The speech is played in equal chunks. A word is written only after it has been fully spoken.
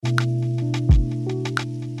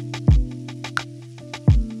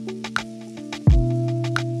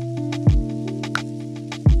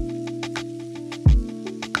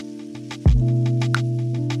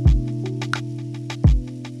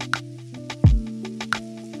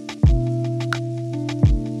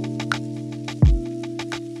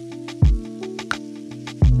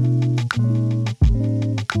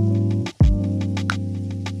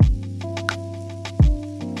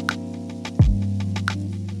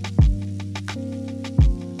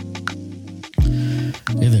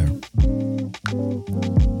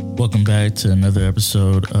back to another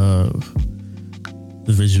episode of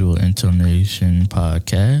the Visual Intonation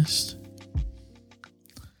Podcast.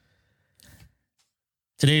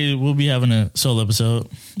 Today we'll be having a solo episode.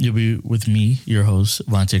 You'll be with me, your host,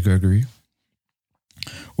 Vontae Gregory,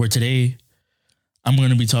 where today I'm going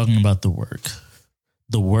to be talking about the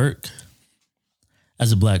work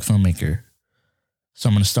as a Black filmmaker. So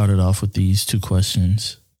I'm going to start it off with these two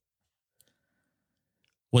questions.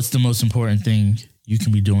 What's the most important thing you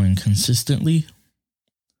can be doing consistently?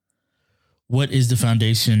 What is the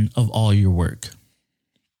foundation of all your work?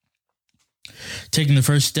 Taking the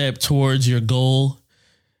first step towards your goal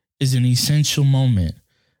is an essential moment,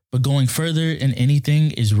 but going further in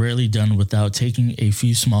anything is rarely done without taking a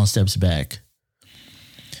few small steps back.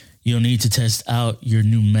 You'll need to test out your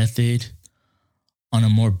new method on a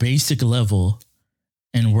more basic level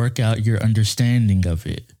and work out your understanding of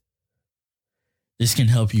it. This can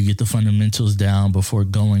help you get the fundamentals down before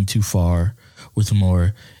going too far with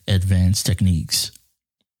more advanced techniques.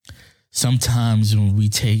 Sometimes when we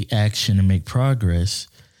take action and make progress,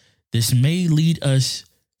 this may lead us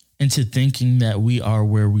into thinking that we are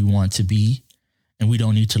where we want to be and we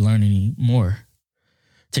don't need to learn any more.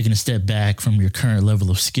 Taking a step back from your current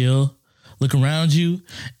level of skill, look around you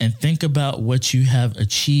and think about what you have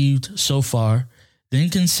achieved so far.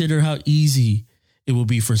 Then consider how easy it will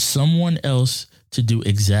be for someone else to do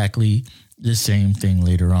exactly the same thing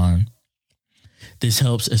later on. This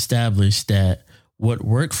helps establish that what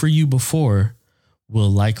worked for you before will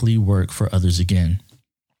likely work for others again.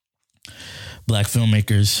 Black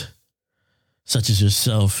filmmakers such as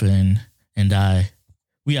yourself and I,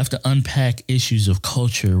 we have to unpack issues of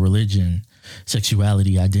culture, religion,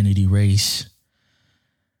 sexuality, identity, race,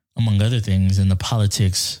 among other things, and the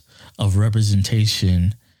politics of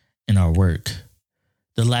representation in our work.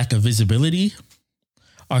 The lack of visibility.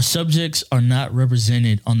 Our subjects are not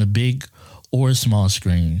represented on the big or small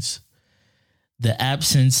screens. The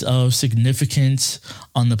absence of significance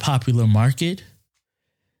on the popular market.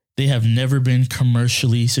 They have never been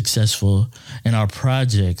commercially successful, and our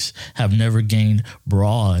projects have never gained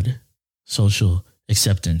broad social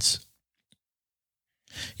acceptance.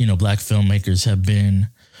 Black filmmakers have been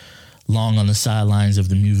long on the sidelines of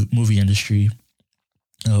the movie industry.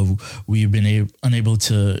 We've been unable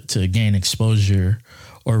to gain exposure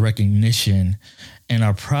or recognition, and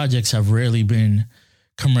our projects have rarely been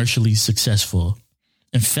commercially successful.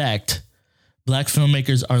 In fact, Black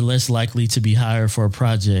filmmakers are less likely to be hired for a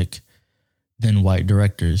project than white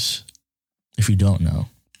directors, if you don't know.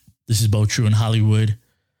 This is both true in Hollywood,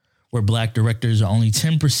 where Black directors are only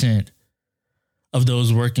 10% of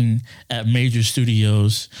those working at major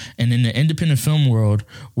studios, and in the independent film world,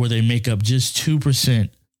 where they make up just 2%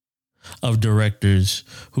 of directors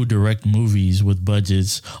who direct movies with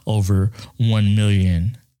budgets over $1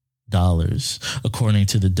 million, according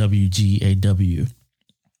to the WGAW.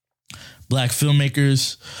 Black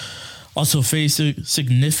filmmakers also face a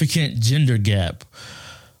significant gender gap.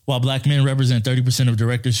 While Black men represent 30% of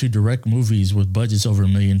directors who direct movies with budgets over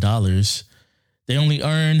 $1 million, they only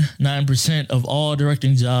earn 9% of all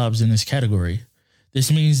directing jobs in this category.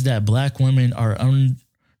 This means that Black women are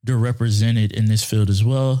underrepresented in this field as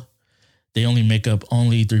well. They only make up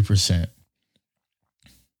only 3%.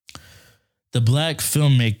 The Black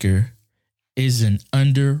filmmaker is an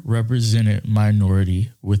underrepresented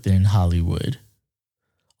minority within Hollywood.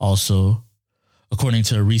 Also, according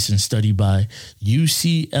to a recent study by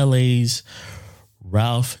UCLA's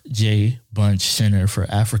Ralph J. Bunche Center for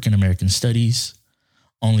African American Studies,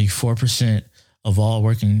 only 4% of all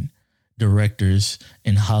working directors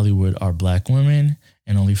in Hollywood are Black women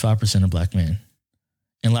and only 5% are Black men.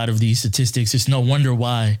 In light of these statistics, it's no wonder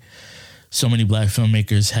why so many Black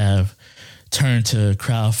filmmakers have turned to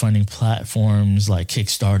crowdfunding platforms like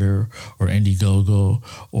Kickstarter or Indiegogo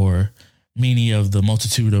or many of the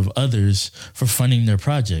multitude of others for funding their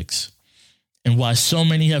projects, and why so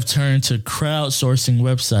many have turned to crowdsourcing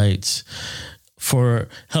websites for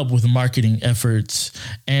help with marketing efforts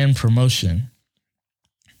and promotion.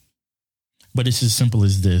 But it's as simple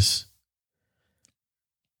as this.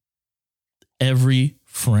 Every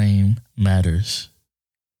frame matters.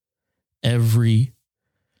 Every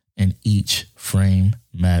and each frame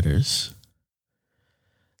matters.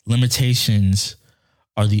 Limitations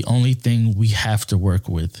are the only thing we have to work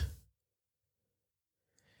with.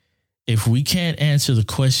 If we can't answer the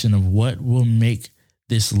question of what will make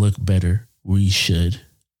this look better, we should.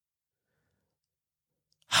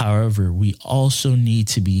 However, we also need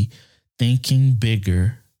to be thinking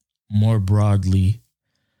bigger, more broadly,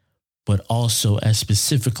 but also as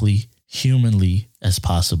specifically humanly as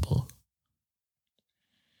possible.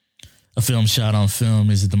 A film shot on film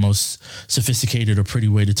isn't the most sophisticated or pretty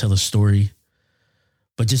way to tell a story.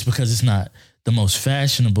 But just because it's not the most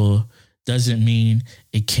fashionable doesn't mean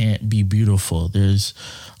it can't be beautiful. There's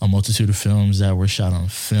a multitude of films that were shot on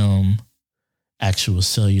film, actual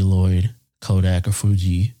celluloid, Kodak or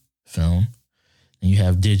Fuji film. And you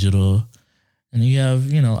have digital, and you have,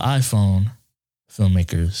 iPhone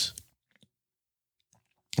filmmakers.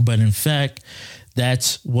 But in fact,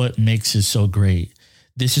 that's what makes it so great.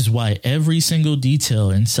 This is why every single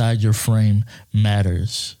detail inside your frame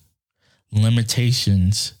matters.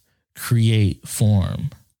 Limitations create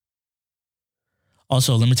form.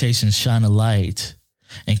 Also, limitations shine a light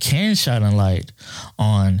and can shine a light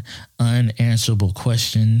on unanswerable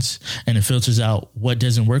questions, and it filters out what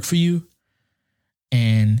doesn't work for you.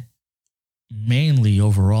 And mainly,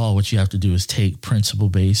 overall, what you have to do is take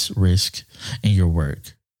principle-based risk in your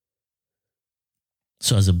work.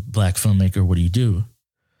 So as a Black filmmaker, what do?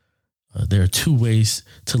 There are two ways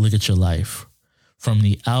to look at your life: from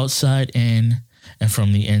the outside in and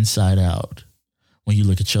from the inside out. When you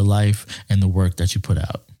look at your life and the work that you put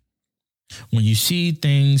out. When you see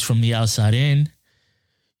things from the outside in,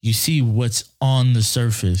 you see what's on the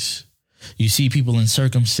surface. You see people in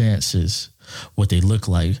circumstances, what they look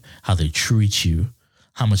like, how they treat you,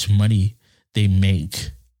 how much money they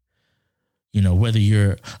make. Whether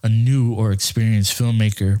you're a new or experienced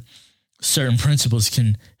filmmaker, certain principles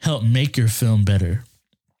can help make your film better.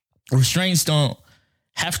 Restraints don't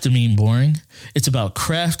have to mean boring. It's about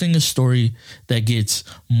crafting a story that gets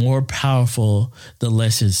more powerful the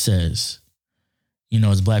less it says.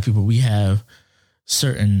 As Black people, we have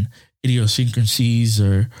certain idiosyncrasies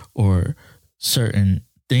or certain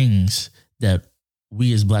things that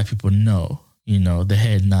we as Black people know. The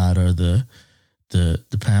head nod or the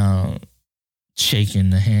pound shaking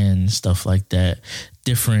the hand, stuff like that.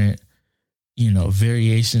 Different,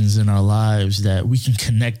 variations in our lives that we can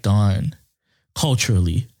connect on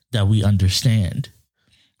culturally, that we understand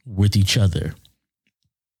with each other.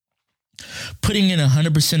 Putting in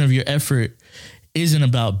 100% of your effort isn't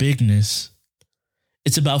about bigness.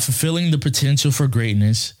 It's about fulfilling the potential for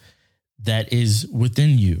greatness that is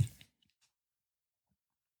within you.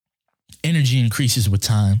 Energy increases with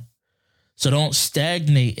time. So don't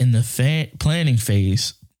stagnate in the planning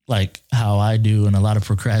phase like how I do and a lot of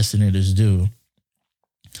procrastinators do.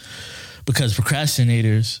 Because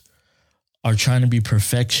procrastinators are trying to be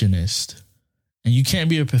perfectionist. And you can't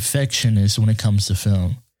be a perfectionist when it comes to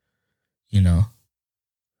film,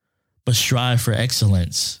 but strive for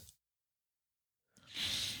excellence.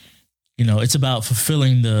 It's about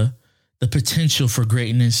fulfilling the potential for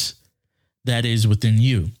greatness that is within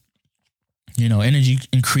you. Energy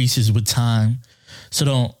increases with time.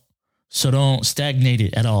 So don't stagnate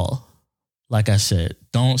it at all. Like I said,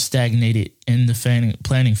 don't stagnate it in the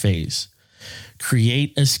planning phase.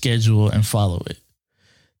 Create a schedule and follow it.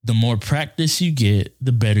 The more practice you get,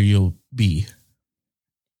 the better you'll be.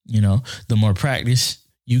 The more practice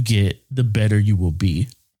you get, the better you will be.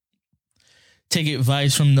 Take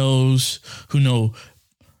advice from those who know,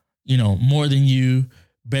 more than you,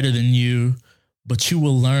 better than you, but you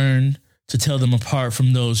will learn to tell them apart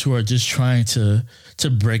from those who are just trying to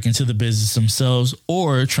break into the business themselves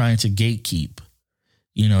or trying to gatekeep.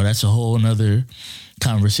 That's a whole nother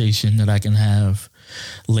conversation that I can have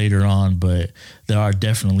later on, but there are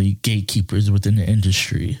definitely gatekeepers within the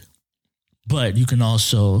industry. But you can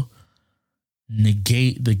also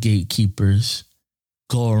negate the gatekeepers,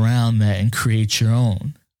 go around that and create your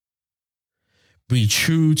own. Be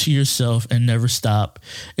true to yourself and never stop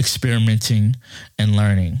experimenting and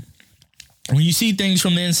learning. When you see things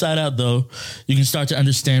from the inside out, though, you can start to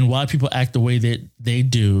understand why people act the way that they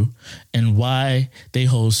do and why they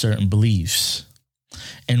hold certain beliefs.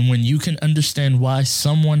 And when you can understand why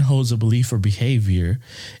someone holds a belief or behavior,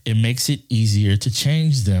 it makes it easier to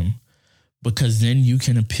change them, because then you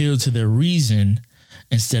can appeal to their reason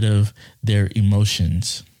instead of their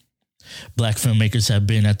emotions. Black filmmakers have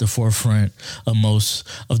been at the forefront of most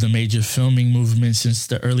of the major filming movements since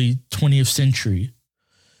the early 20th century,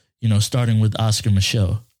 starting with Oscar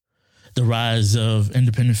Micheaux. The rise of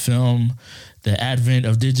independent film, the advent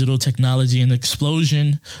of digital technology, and the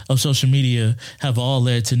explosion of social media have all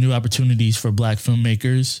led to new opportunities for Black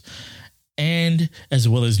filmmakers, and as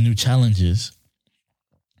well as new challenges.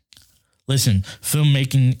 Listen,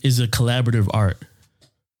 filmmaking is a collaborative art,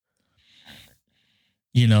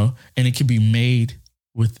 and it can be made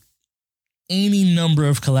with any number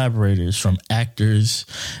of collaborators, from actors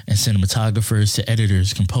and cinematographers to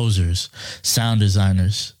editors, composers, sound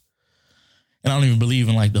designers. And I don't even believe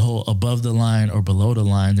in the whole above the line or below the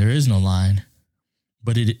line. There is no line.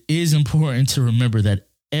 But it is important to remember that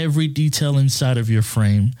Every detail inside of your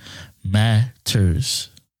frame matters.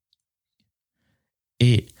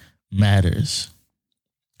 It matters.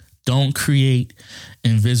 Don't create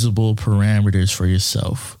invisible parameters for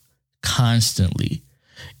yourself. Constantly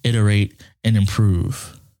iterate and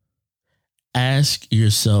improve. Ask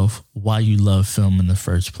yourself why you love film in the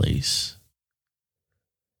first place.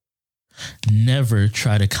 Never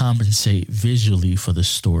try to compensate visually for the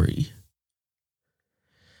story.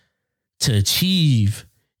 To achieve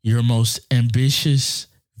your most ambitious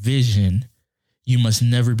vision, you must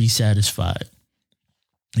never be satisfied.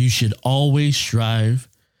 You should always strive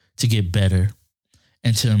to get better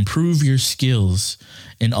and to improve your skills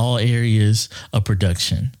in all areas of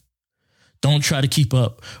production. Don't try to keep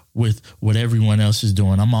up with what everyone else is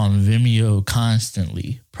doing. I'm on Vimeo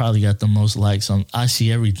constantly. Probably got the most likes on. I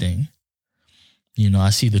see everything. I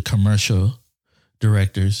see the commercial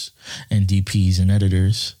directors and DPs and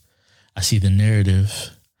editors. I see the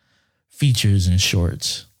narrative features and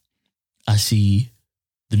shorts. I see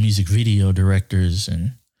the music video directors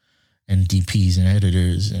and DPs and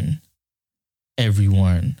editors and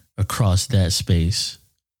everyone across that space.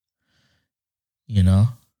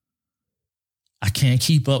 I can't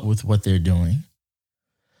keep up with what they're doing.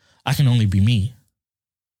 I can only be me,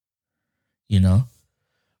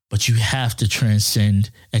 but you have to transcend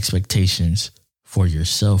expectations for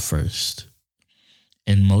yourself first.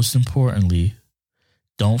 And most importantly,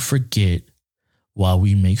 don't forget why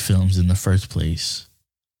we make films in the first place,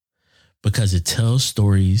 because it tells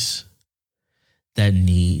stories that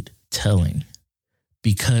need telling,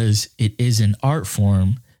 because it is an art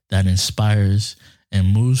form that inspires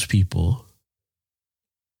and moves people.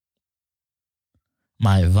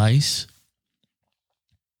 My advice: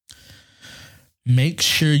 make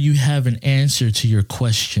sure you have an answer to your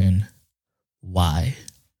question, why?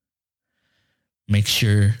 Make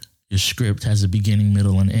sure your script has a beginning,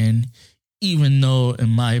 middle, and end, even though, in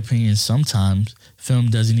my opinion, sometimes film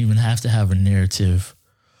doesn't even have to have a narrative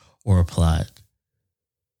or a plot.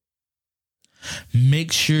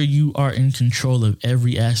 Make sure you are in control of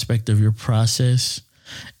every aspect of your process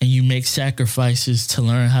and you make sacrifices to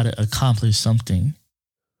learn how to accomplish something.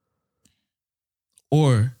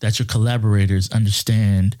 Or that your collaborators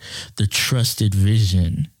understand the trusted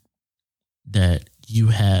vision that you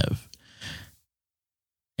have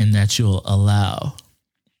and that you'll allow.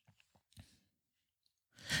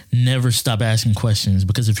 Never stop asking questions,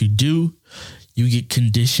 because if you do, you get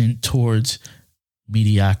conditioned towards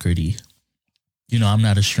mediocrity. I'm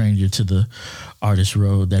not a stranger to the artist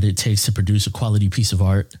road that it takes to produce a quality piece of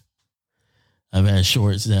art. I've had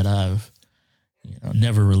shorts that I've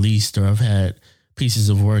never released, or I've had pieces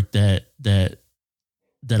of work that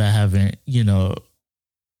I haven't,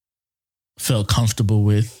 felt comfortable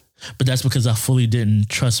with. But that's because I fully didn't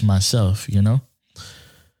trust myself,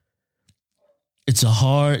 It's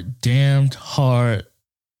a damned hard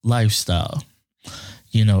lifestyle.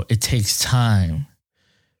 It takes time,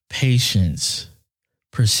 patience,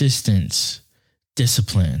 persistence,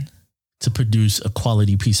 discipline to produce a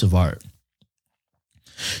quality piece of art.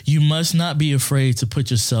 You must not be afraid to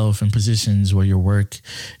put yourself in positions where your work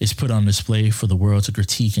is put on display for the world to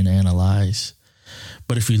critique and analyze.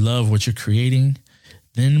 But if you love what you're creating,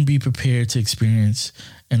 then be prepared to experience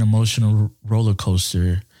an emotional roller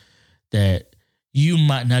coaster that you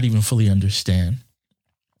might not even fully understand.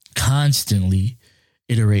 Constantly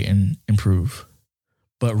iterate and improve.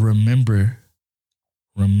 But remember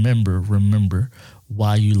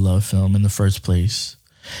why you love film in the first place.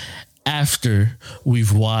 After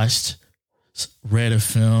we've read a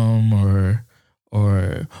film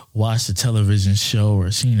or watched a television show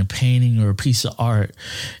or seen a painting or a piece of art,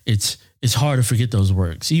 it's hard to forget those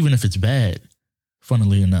works, even if it's bad.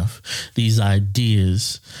 Funnily enough, these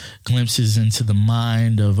ideas, glimpses into the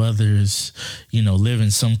mind of others, live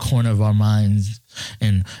in some corner of our minds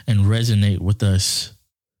and resonate with us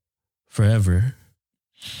forever.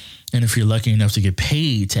 And if you're lucky enough to get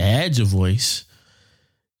paid to add your voice,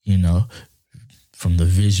 from the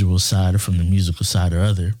visual side or from the musical side or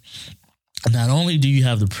other, not only do you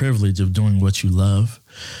have the privilege of doing what you love,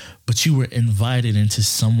 but you were invited into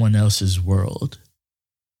someone else's world.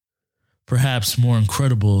 Perhaps more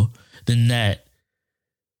incredible than that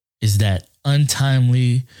is that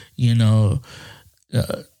untimely,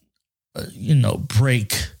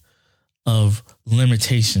 break of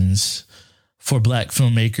limitations for Black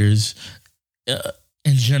filmmakers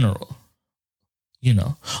in general.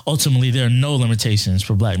 Ultimately, there are no limitations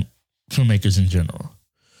for Black filmmakers in general.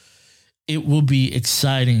 It will be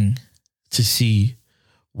exciting to see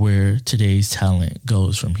where today's talent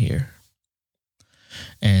goes from here.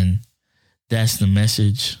 And that's the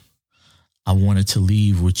message I wanted to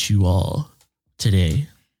leave with you all today.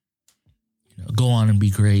 Go on and be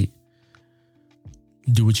great.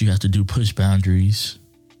 Do what you have to do. Push boundaries.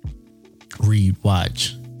 Read,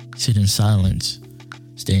 watch, sit in silence,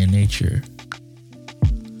 stay in nature.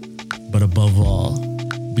 But above all,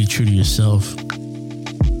 be true to yourself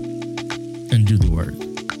and do the work.